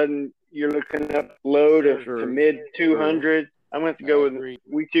of a sudden, you're looking up low to mid 200. I'm going to have to go with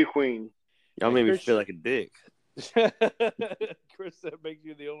We Two Queen. Y'all made me feel like a dick. Chris, that makes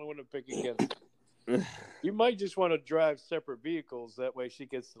you the only one to pick against. You might just want to drive separate vehicles. That way she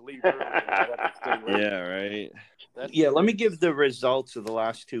gets to leave early. And I have to stay late. Yeah, right. Let me give the results of the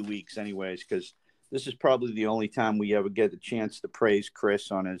last 2 weeks anyways, because this is probably the only time we ever get a chance to praise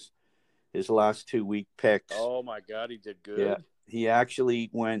Chris on his last 2 week picks. Oh, my God, he did good. Yeah, he actually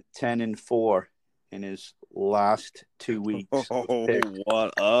went 10-4 in his last 2 weeks. Oh,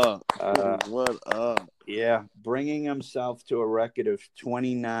 what up? What up? Yeah, bringing himself to a record of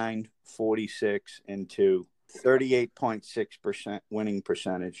 29-46-2, 38.6% winning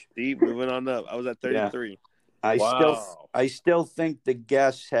percentage. Deep moving on up. I was at 33. Yeah. I still think the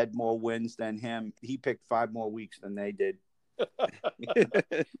guests had more wins than him. He picked 5 more weeks than they did.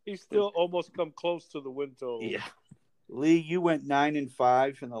 He still almost come close to the win total. Yeah. Lee, you went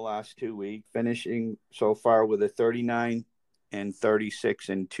 9-5 in the last 2 weeks, finishing so far with a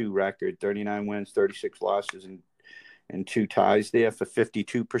 39-36-2 record. 39 wins, 36 losses, and 2 ties there for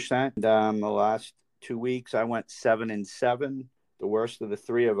 52%. The last 2 weeks, I went 7-7, the worst of the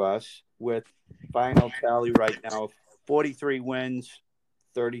 3 of us, with final tally right now of 43 wins,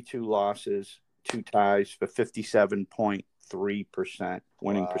 32 losses, 2 ties for 57.3%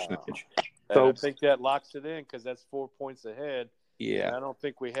 winning percentage. So I think that locks it in because that's 4 points ahead. Yeah. And I don't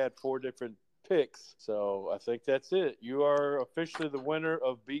think we had 4 different picks. So I think that's it. You are officially the winner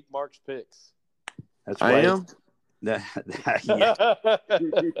of Beat Mark's Picks. That's why I am?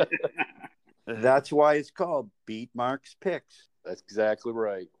 That's why it's called Beat Mark's Picks. That's exactly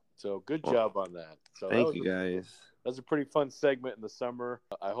right. So good job on that. So Thank you, guys. That was a pretty fun segment in the summer.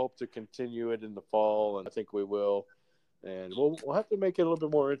 I hope to continue it in the fall, and I think we will. And we'll have to make it a little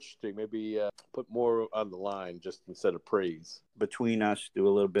bit more interesting. Maybe put more on the line just instead of praise. Between us, do a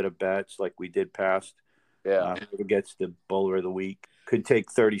little bit of bets like we did past. Yeah. Whoever gets the bowler of the week. Could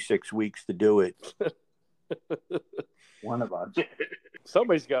take 36 weeks to do it. One of us.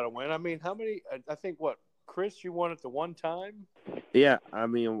 Somebody's got to win. I mean, how many? I think, Chris, you won it the one time? Yeah, I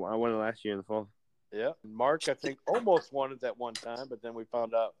mean, I won it last year in the fall. Yeah. Mark, I think, almost won it that one time, but then we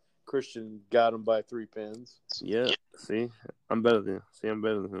found out Christian got him by 3 pins. Yeah. See, I'm better than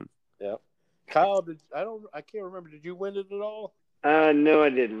him. Yeah. Kyle, I can't remember. Did you win it at all? No, I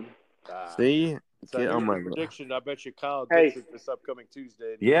didn't. See, so get on my prediction. I bet you Kyle gets it this upcoming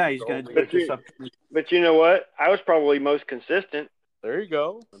Tuesday. Yeah, he's going to do it this upcoming. But you know what? I was probably most consistent. There you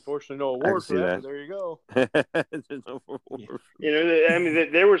go. Unfortunately, no award for that. But there you go. There's no award. You know, I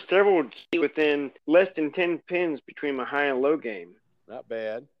mean, there were several within less than 10 pins between my high and low game. Not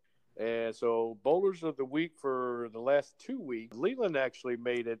bad. And so, bowlers of the week for the last 2 weeks. Leland actually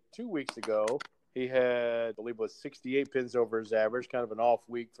made it 2 weeks ago. He had, I believe, 68 pins over his average, kind of an off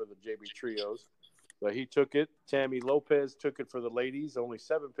week for the JB Trios. But he took it. Tammy Lopez took it for the ladies, only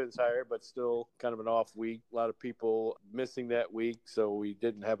 7 pins higher, but still kind of an off week. A lot of people missing that week, so we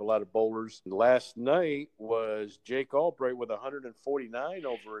didn't have a lot of bowlers. Last night was Jake Albright with 149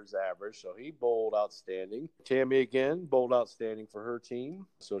 over his average, so he bowled outstanding. Tammy again bowled outstanding for her team,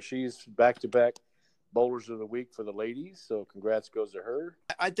 so she's back-to-back bowlers of the week for the ladies, so congrats goes to her.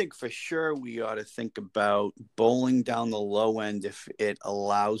 I think for sure we ought to think about bowling down the low end if it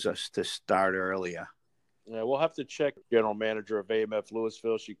allows us to start earlier. Yeah, we'll have to check general manager of AMF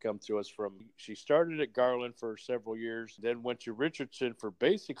Louisville. She started at Garland for several years, then went to Richardson for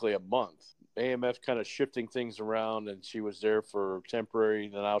basically a month. AMF kind of shifting things around, and she was there for temporary.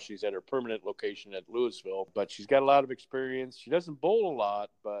 Now she's at her permanent location at Louisville, but she's got a lot of experience. She doesn't bowl a lot,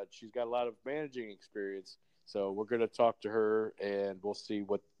 but she's got a lot of managing experience. So we're going to talk to her, and we'll see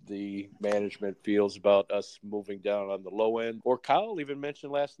what the management feels about us moving down on the low end. Or Kyle even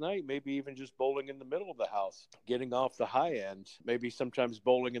mentioned last night, maybe even just bowling in the middle of the house, getting off the high end. Maybe sometimes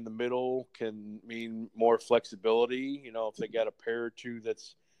bowling in the middle can mean more flexibility. You know, if they got a pair or two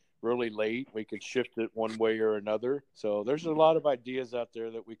that's really late, we could shift it one way or another. So there's a lot of ideas out there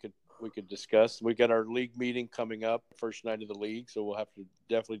that we could discuss. We got our league meeting coming up, first night of the league, so we'll have to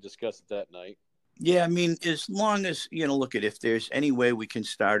definitely discuss it that night. Yeah, I mean, as long as, look at if there's any way we can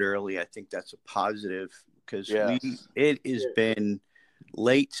start early, I think that's a positive because it has been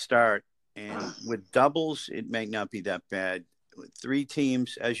late start, and with doubles, it may not be that bad. With 3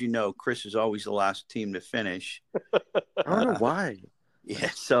 teams, as you know, Chris is always the last team to finish. I don't know why.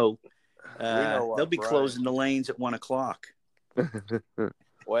 Yeah, so they'll be closing the lanes at 1:00.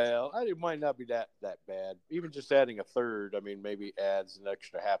 Well, it might not be that bad. Even just adding a third, I mean, maybe adds an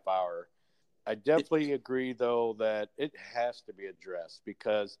extra half hour. I definitely agree, though, that it has to be addressed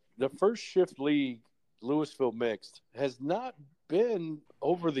because the first shift league, Louisville Mixed, has not been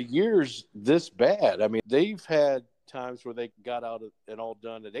over the years this bad. I mean, they've had times where they got out and all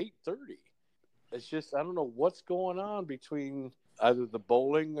done at 8:30. It's just, I don't know what's going on between either the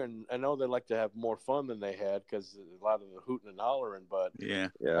bowling, and I know they like to have more fun than they had because a lot of the hooting and hollering, but Yeah.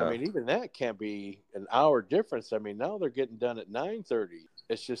 I mean, even that can't be an hour difference. I mean, now they're getting done at 9:30.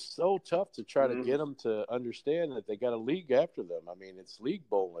 It's just so tough to try to get them to understand that they got a league after them. I mean, it's league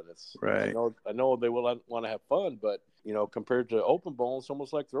bowling. It's Right. I know they will want to have fun, but compared to open bowling, it's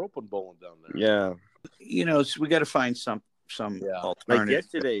almost like they're open bowling down there. Yeah. So we got to find some Yeah. Like alternative.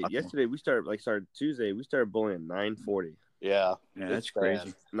 yesterday we started Tuesday. We started bowling at 9:40. Yeah, Yeah, it's that's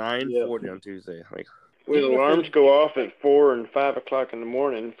crazy. 9:40 on Tuesday. Like, When Even if alarms it- go off at 4 and 5 o'clock in the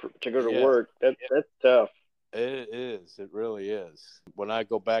morning to go to Yeah. work, that's tough. It is. It really is. When I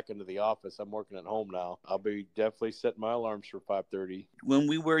go back into the office, I'm working at home now. I'll be definitely setting my alarms for 5:30. When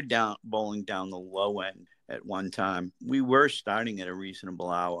we were bowling down the low end at one time, we were starting at a reasonable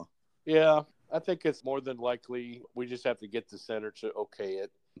hour. Yeah, I think it's more than likely we just have to get the center to okay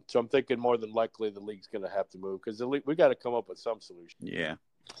it. So I'm thinking more than likely the league's going to have to move because the league, we got to come up with some solution. Yeah.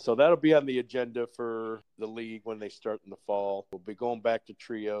 So that'll be on the agenda for the league when they start in the fall. We'll be going back to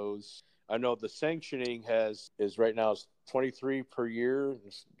trios. I know the sanctioning is right now is 23 per year.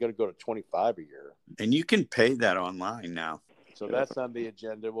 It's going to go to 25 a year. And you can pay that online now. So that's on the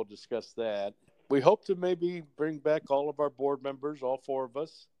agenda. We'll discuss that. We hope to maybe bring back all of our board members, all 4 of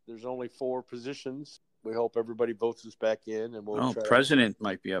us. There's only 4 positions. We hope everybody votes us back in, and we'll. President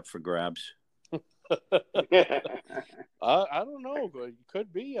might be up for grabs. I don't know, but it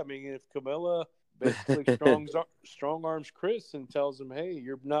could be. I mean, if Camilla basically strong arms Chris and tells him, "Hey,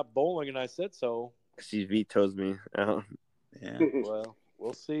 you're not bowling," and I said so. she vetoes me. Yeah. Well,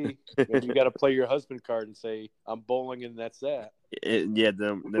 we'll see. Maybe you got to play your husband card and say, "I'm bowling," and that's that.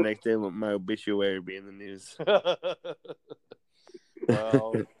 The next day my obituary will be in the news.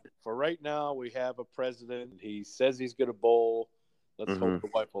 Well, for right now, we have a president. He says he's going to bowl. Let's hope the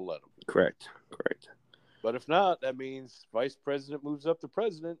wife will let him. Correct. But if not, that means vice president moves up to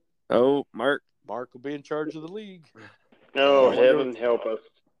president. Oh, Mark will be in charge of the league. Oh, heaven help us.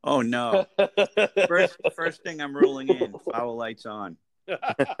 Oh, no. First thing I'm rolling in, foul lights on. Oh,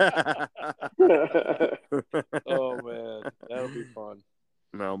 man. That'll be fun.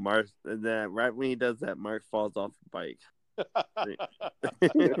 No, Mark. That right when he does that, Mark falls off the bike.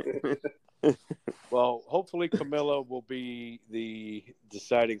 Well, hopefully Camilla will be the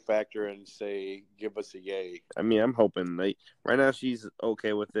deciding factor and say, give us a yay. I mean, I'm hoping. Right now, she's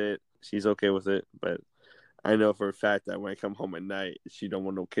okay with it. But I know for a fact that when I come home at night, she don't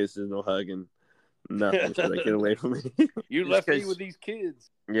want no kisses, no hugging, nothing. She's like, get away from me. You left me with these kids.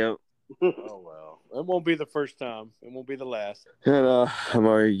 Yep. Oh, well. It won't be the first time. It won't be the last. And, I'm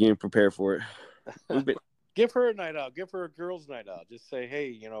already getting prepared for it. Give her a night out. Give her a girls' night out. Just say,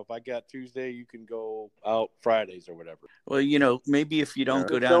 hey, if I got Tuesday, you can go out Fridays or whatever. Well, maybe if you don't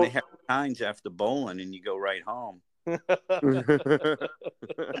go down to Harry Hines after bowling and you go right home.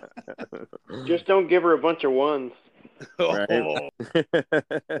 Just don't give her a bunch of ones. Oh,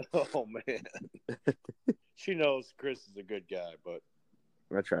 oh man. She knows Chris is a good guy, but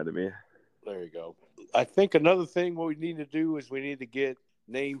I try to be. There you go. I think another thing what we need to do is we need to get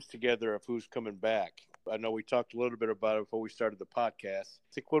names together of who's coming back. I know we talked a little bit about it before we started the podcast. I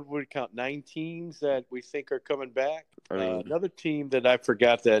think what would we count? 9 teams that we think are coming back. Another team that I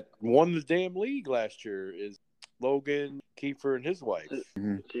forgot that won the damn league last year is Logan Kiefer and his wife.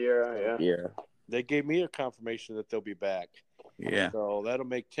 Yeah. They gave me a confirmation that they'll be back. Yeah. So that'll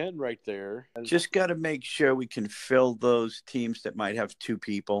make 10 right there. Just got to make sure we can fill those teams that might have 2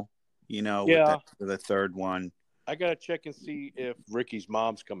 people, with the third one. I got to check and see if Ricky's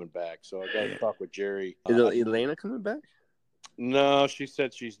mom's coming back. So I got to talk with Jerry. Is Elena coming back? No, she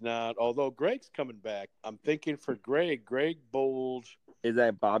said she's not. Although Greg's coming back. I'm thinking for Greg bowled. Is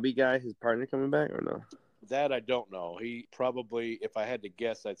that Bobby guy, his partner, coming back or no? That I don't know. He probably, if I had to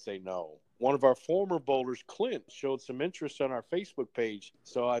guess, I'd say no. One of our former bowlers, Clint, showed some interest on our Facebook page.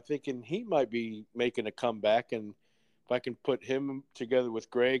 So I'm thinking he might be making a comeback. And if I can put him together with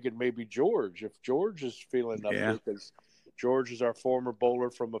Greg and maybe George, if George is feeling up to it, because George is our former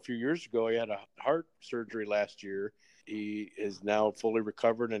bowler from a few years ago. He had a heart surgery last year. He is now fully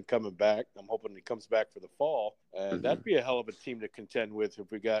recovered and coming back. I'm hoping he comes back for the fall. And that'd be a hell of a team to contend with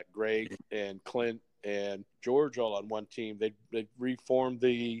if we got Greg and Clint and George all on one team. They'd reform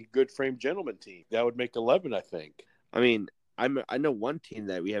the Good Frame Gentlemen team. That would make 11, I think. I mean, I know one team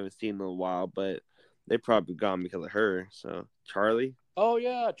that we haven't seen in a while, but they probably gone because of her. So Charlie. Oh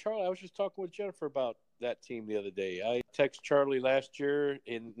yeah, Charlie. I was just talking with Jennifer about that team the other day. I texted Charlie last year,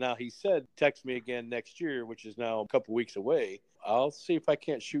 and now he said text me again next year, which is now a couple weeks away. I'll see if I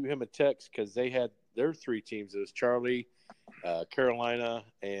can't shoot him a text because they had their 3 teams. It was Charlie, Carolina,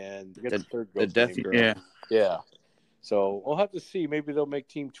 and I forget the third the girl's Death name. Girl. Yeah. So we'll have to see. Maybe they'll make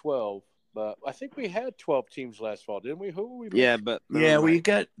Team 12. But I think we had 12 teams last fall, didn't we? Who were we? Yeah, but Yeah, well, you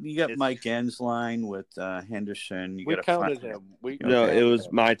got It's- Mike Ensline with Henderson. You We got counted him. no, counted it was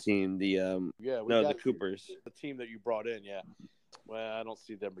him. my team. The Yeah, we no, got the you. Coopers. The team that you brought in, yeah. Well, I don't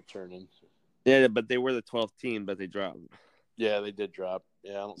see them returning. Yeah, but they were the 12th team, but they dropped. Yeah, they did drop.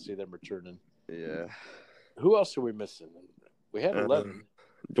 Yeah, I don't see them returning. Yeah. Who else are we missing? We had 11.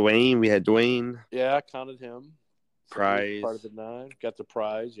 Dwayne, we had Dwayne. Yeah, I counted him. So he was Prize. part of the 9. Got the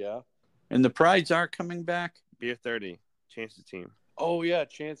prize, yeah. And the Prides are coming back. Beer 30. Chance's team. Oh, yeah,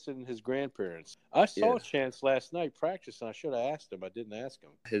 Chance and his grandparents. I saw Yeah. Chance last night practice, and I should have asked him. I didn't ask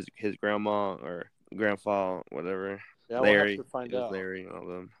him. His grandma or grandpa, whatever. Yeah, we'll Larry. have to find It was out. Larry and all of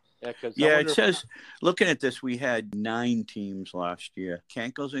them. Yeah, 'cause I Yeah, wonder it if- says, looking at this, we had 9 teams last year.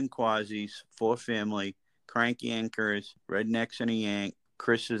 Cankles and Quasis, 4 Family, Cranky Anchors, Rednecks and a Yank,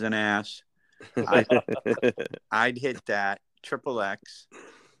 Chris is an Ass. I'd hit that. Triple X,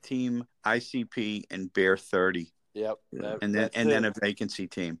 Team ICP, and Bear 30. Yep. And then a vacancy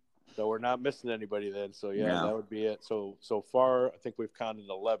team. So we're not missing anybody then. So yeah, No. that would be it. So far, I think we've counted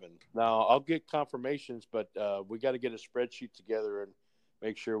 11. Now I'll get confirmations, but we got to get a spreadsheet together and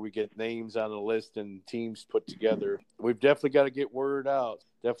make sure we get names on the list and teams put together. We've definitely got to get word out.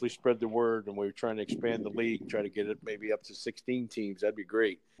 Definitely spread the word, and we're trying to expand the league, try to get it maybe up to 16 teams. That'd be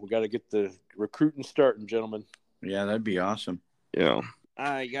great. We got to get the recruiting starting, gentlemen. Yeah, that'd be awesome. Yeah. All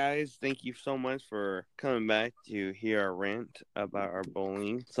right, guys. Thank you so much for coming back to hear our rant about our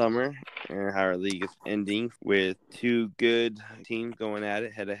bowling summer and how our league is ending with 2 good teams going at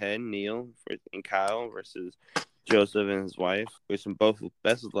it head-to-head, Neil and Kyle versus Joseph and his wife. Wish them both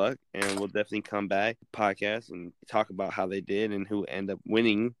best of luck, and we'll definitely come back podcast and talk about how they did and who end up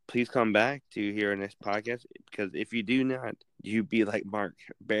winning. Please come back to hear our next podcast, because if you do not, you be like Mark,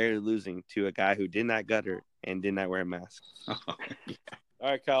 barely losing to a guy who did not gutter and did not wear a mask. All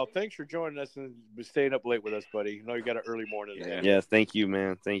right, Kyle, thanks for joining us and staying up late with us, buddy. I know you got an early morning today. Yes, thank you,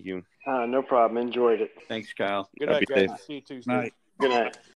 man. Thank you. No problem. Enjoyed it. Thanks, Kyle. Good night, Happy guys. day. See you Tuesday. Night. Good night.